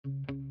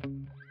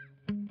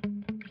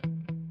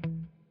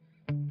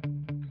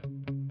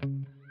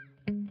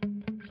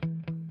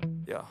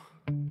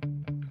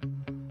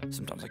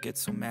Sometimes I get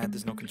so mad,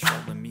 there's no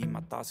controlling me. My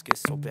thoughts get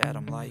so bad,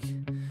 I'm like,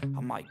 I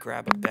might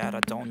grab a bat,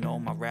 I don't know.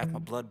 My wrath, my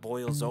blood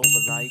boils over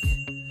like,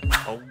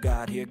 oh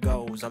God, here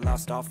goes. I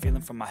lost all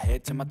feeling from my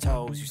head to my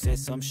toes. You said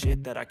some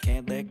shit that I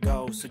can't let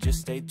go, so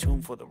just stay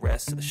tuned for the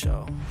rest of the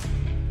show.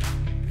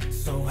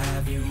 So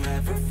have you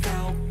ever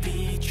felt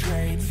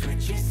betrayed?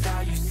 Switches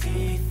how you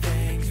see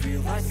things,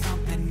 realize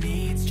something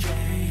needs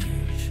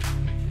change.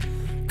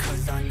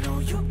 Cause I know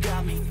you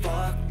got me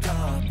fucked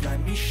up, let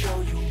me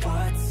show you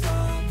what's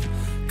up.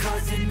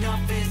 Cause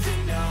enough is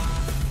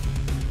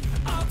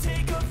enough. I'll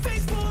take a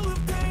face full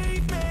of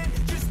pavement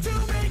just to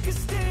make a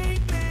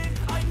statement.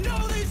 I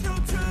know there's no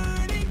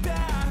turning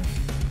back.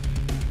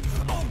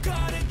 Oh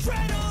God,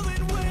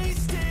 adrenaline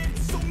wasted,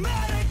 so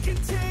mad I can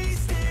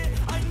taste it.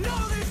 I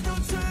know there's no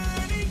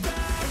turning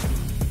back.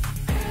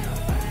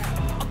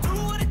 I'll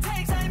do what it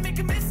takes, I ain't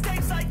making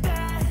mistakes like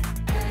that.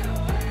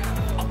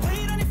 I'll play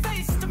it on your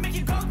face to make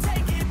you go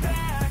take it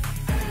back.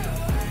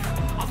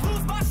 I'll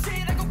lose my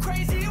shit, I go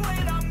crazy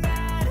when I'm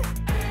mad.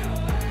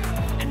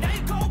 And now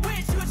you go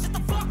wish you would shut the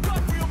fuck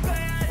up real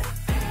bad.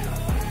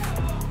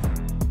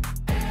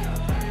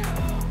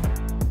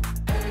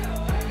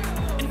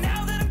 And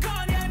now that I'm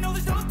gone, yeah, I know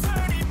there's no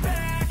turning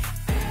back.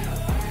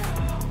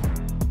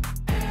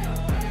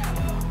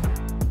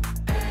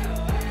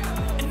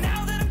 And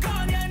now that I'm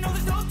gone, yeah, I know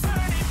there's no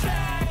turning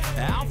back.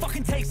 I don't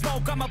fucking take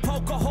smoke, I'ma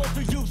poke a hole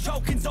through you,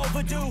 choking's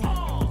overdue.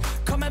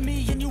 Come at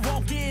me and you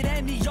won't get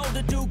any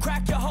older, dude.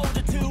 Crack your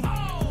holder too.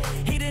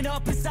 Heating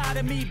up inside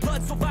of me,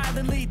 blood so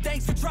violently,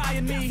 thanks for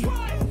trying me.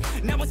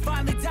 Now it's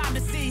finally time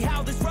to see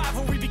how this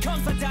rivalry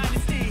becomes a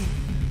dynasty.